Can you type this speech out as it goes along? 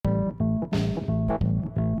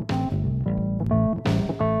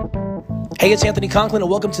Hey, it's Anthony Conklin, and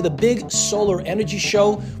welcome to the Big Solar Energy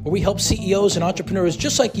Show, where we help CEOs and entrepreneurs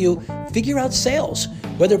just like you figure out sales,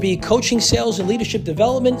 whether it be coaching sales and leadership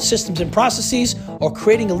development, systems and processes, or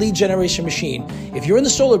creating a lead generation machine. If you're in the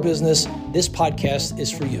solar business, this podcast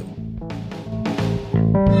is for you.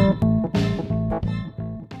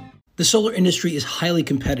 The solar industry is highly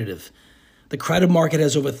competitive. The crowded market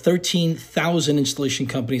has over 13,000 installation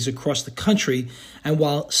companies across the country, and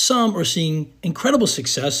while some are seeing incredible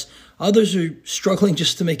success, others are struggling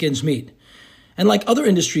just to make ends meet. And like other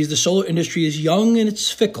industries, the solar industry is young and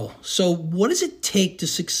it's fickle. So what does it take to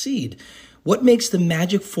succeed? What makes the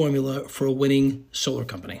magic formula for a winning solar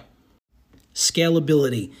company?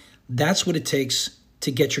 Scalability. That's what it takes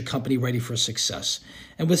to get your company ready for success.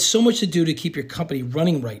 And with so much to do to keep your company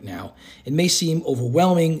running right now, it may seem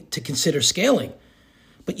overwhelming to consider scaling.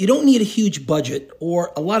 But you don't need a huge budget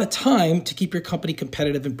or a lot of time to keep your company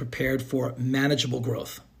competitive and prepared for manageable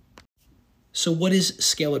growth. So what is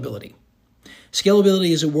scalability? Scalability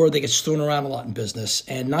is a word that gets thrown around a lot in business,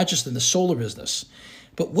 and not just in the solar business.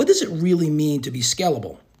 But what does it really mean to be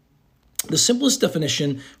scalable? The simplest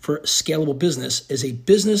definition for scalable business is a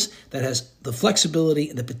business that has the flexibility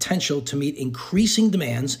and the potential to meet increasing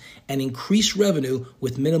demands and increase revenue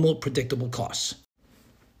with minimal predictable costs.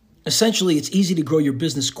 Essentially, it's easy to grow your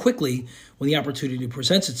business quickly when the opportunity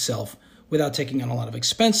presents itself without taking on a lot of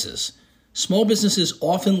expenses. Small businesses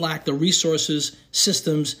often lack the resources,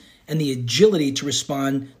 systems, and the agility to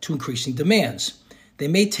respond to increasing demands. They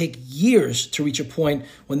may take years to reach a point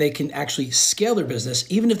when they can actually scale their business,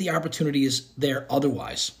 even if the opportunity is there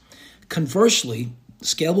otherwise. Conversely,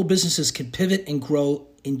 scalable businesses can pivot and grow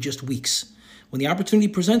in just weeks. When the opportunity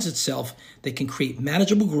presents itself, they can create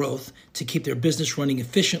manageable growth to keep their business running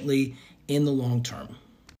efficiently in the long term.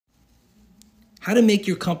 How to make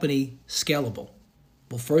your company scalable?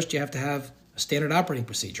 Well, first you have to have a standard operating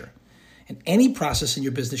procedure. And any process in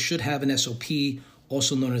your business should have an SOP,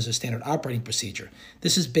 also known as a standard operating procedure.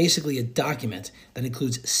 This is basically a document that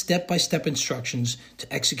includes step-by-step instructions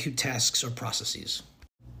to execute tasks or processes.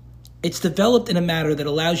 It's developed in a manner that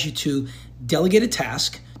allows you to delegate a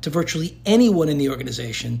task to virtually anyone in the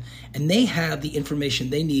organization, and they have the information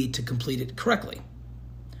they need to complete it correctly.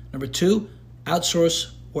 Number two,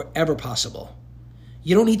 outsource wherever possible.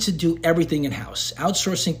 You don't need to do everything in-house.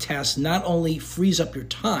 Outsourcing tasks not only frees up your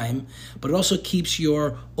time, but it also keeps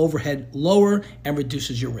your overhead lower and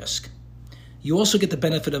reduces your risk. You also get the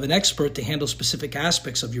benefit of an expert to handle specific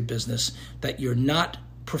aspects of your business that you're not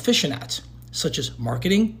proficient at, such as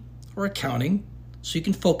marketing or accounting, so you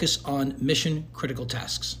can focus on mission-critical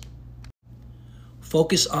tasks.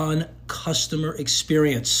 Focus on customer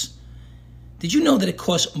experience. Did you know that it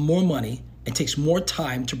costs more money and takes more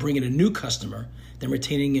time to bring in a new customer than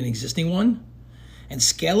retaining an existing one? And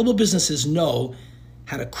scalable businesses know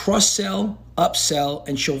how to cross-sell, upsell,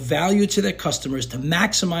 and show value to their customers to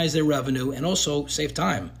maximize their revenue and also save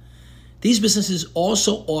time. These businesses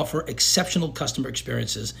also offer exceptional customer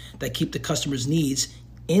experiences that keep the customer's needs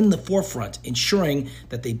in the forefront, ensuring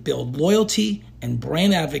that they build loyalty and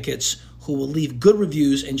brand advocates who will leave good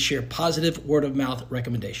reviews and share positive word-of-mouth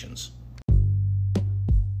recommendations.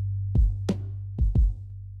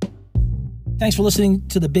 Thanks for listening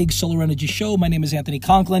to the Big Solar Energy Show. My name is Anthony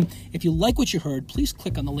Conklin. If you like what you heard, please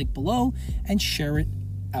click on the link below and share it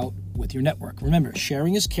out with your network. Remember,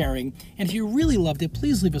 sharing is caring. And if you really loved it,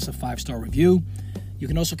 please leave us a 5-star review. You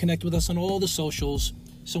can also connect with us on all the socials.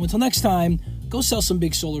 So until next time, go sell some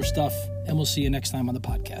big solar stuff, and we'll see you next time on the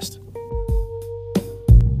podcast.